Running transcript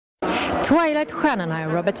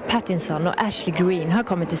Twilight-stjärnorna Robert Pattinson och Ashley Greene har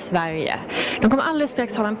kommit till Sverige. De kommer alldeles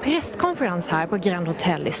strax hålla en presskonferens här på Grand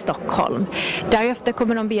Hotel i Stockholm. Därefter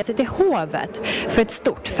kommer de bege sig till hovet för ett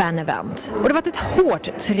stort fan-event. Och det har varit ett hårt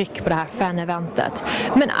tryck på det här fan-eventet.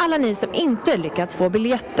 Men alla ni som inte lyckats få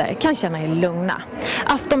biljetter kan känna er lugna.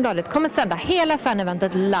 Aftonbladet kommer sända hela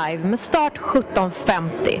fan-eventet live med start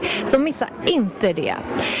 17.50. Så missa inte det.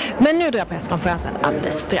 Men nu drar presskonferensen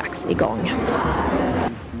alldeles strax igång.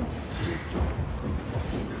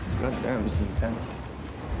 God damn, this is intense.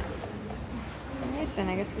 Alright, then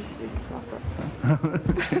I guess we should do this.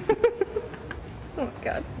 Oh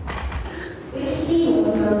God.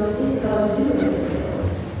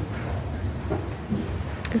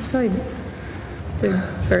 It's probably the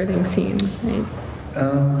birthing scene, right?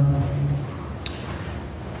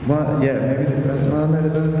 Well, yeah, maybe the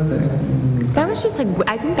birthing thing. That was just like,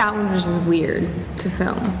 I think that one was just weird to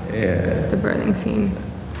film. Yeah. The birthing scene.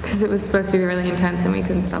 Because it was supposed to be really intense and we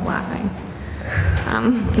couldn't stop laughing.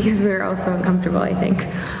 Because we were all so uncomfortable, I think.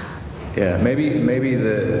 Yeah, maybe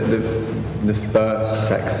the first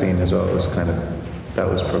sex scene as well was that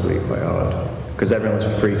was probably quite hard. Because everyone was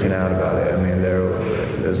freaking out about it. I mean, there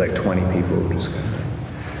was like 20 people who just kind of,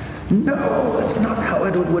 no, that's not how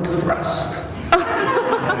Edward would thrust.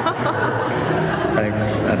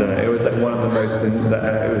 I don't know. It was like one of the most.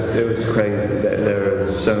 It was crazy. There were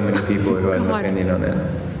so many people who had an opinion on it.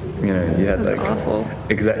 You know, you had like awful.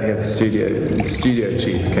 Exactly. You had the studio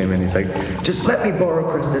chief came in. He's like, just let me borrow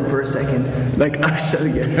Kristen for a second. Like, I'll show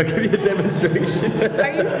you. I'll give you a demonstration.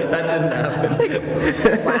 Are you That didn't happen. It's like,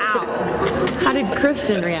 wow. How did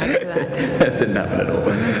Kristen react to that? That didn't happen at all.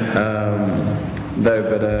 No,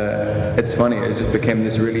 but it's funny. It just became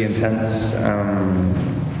this really intense. I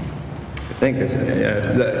think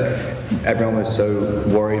everyone was so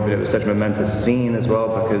worried, but it was such a momentous scene as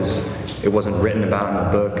well because it wasn't written about in the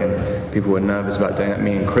book, and people were nervous about doing it.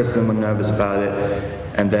 Me and Kristen were nervous about it,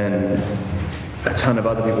 and then a ton of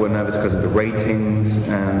other people were nervous because of the ratings,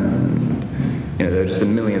 and you know, there were just a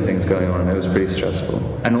million things going on, and it was pretty stressful.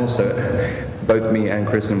 And also, both me and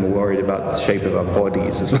Kristen were worried about the shape of our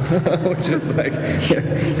bodies as well, which was like... You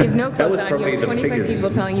have no clothes on, you have 25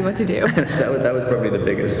 people telling you what to do. that was probably the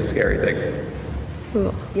biggest scary thing.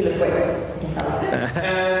 Ugh. You look great.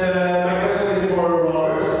 And my question is for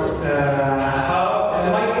Robert.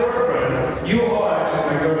 And my girlfriend, you are actually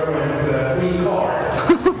my girlfriend's free card.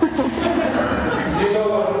 You know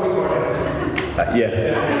what a free card is? Yeah.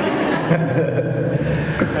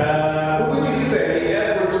 Who would you say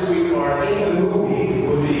Edward's free card in the movie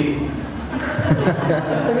would be?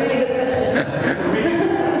 It's a really good question. It's a really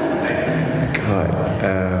good question. God.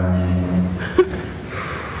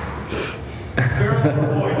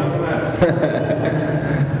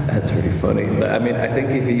 That's really funny. I mean, I think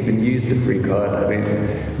if he even used the free card, I mean,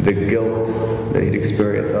 the guilt that he'd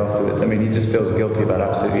experience afterwards, I mean, he just feels guilty about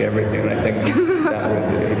absolutely everything, and I think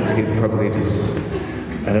that he'd probably just,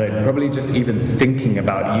 I don't know, probably just even thinking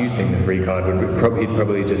about using the free card he'd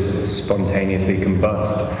probably just spontaneously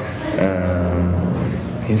combust.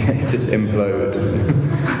 He'd just implode.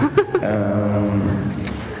 I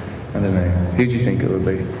don't know. Who do you think it would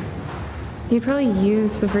be? You'd probably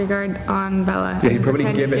use the free card on Bella. Yeah, he'd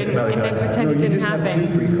probably give it to Bella. And then pretend it didn't happen.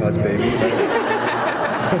 Have 2 free cards, baby.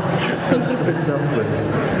 I'm so selfless.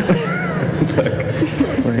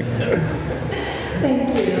 Like.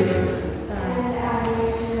 Thank you.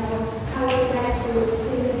 How is it actually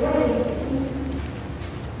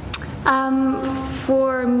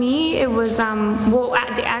For me, it was, well,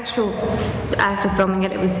 at the actual act of filming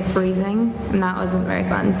it, it was freezing, and that wasn't very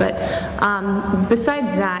fun. But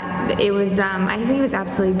besides that, it was, I think it was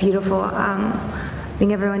absolutely beautiful. I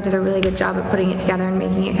think everyone did a really good job at putting it together and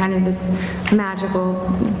making it kind of this magical,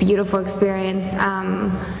 beautiful experience.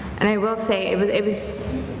 And I will say, it was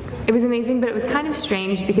amazing, but it was kind of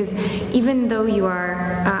strange because even though you are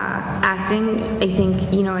acting, I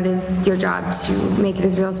think, you know, it is your job to make it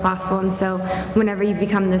as real as possible, and so whenever you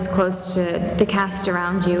become this close to the cast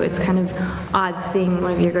around you, it's kind of odd seeing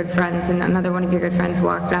one of your good friends and another one of your good friends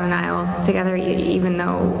walk down an aisle together, even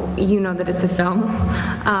though you know that it's a film,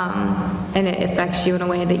 and it affects you in a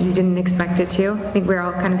way that you didn't expect it to. I think we're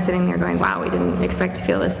all kind of sitting there going, wow, we didn't expect to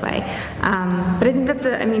feel this way. But I think that's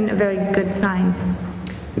a very good sign.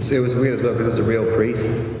 It was weird as well because it was a real priest.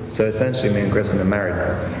 So essentially, me and Kristen are married.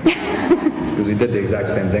 Because we did the exact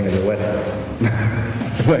same thing as a wedding.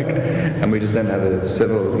 So and we just didn't have a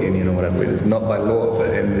civil union or whatever. It was not by law,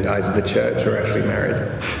 but in the eyes of the church, we're actually married.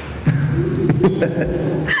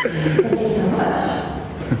 Thank you so much.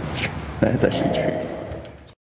 That's actually true.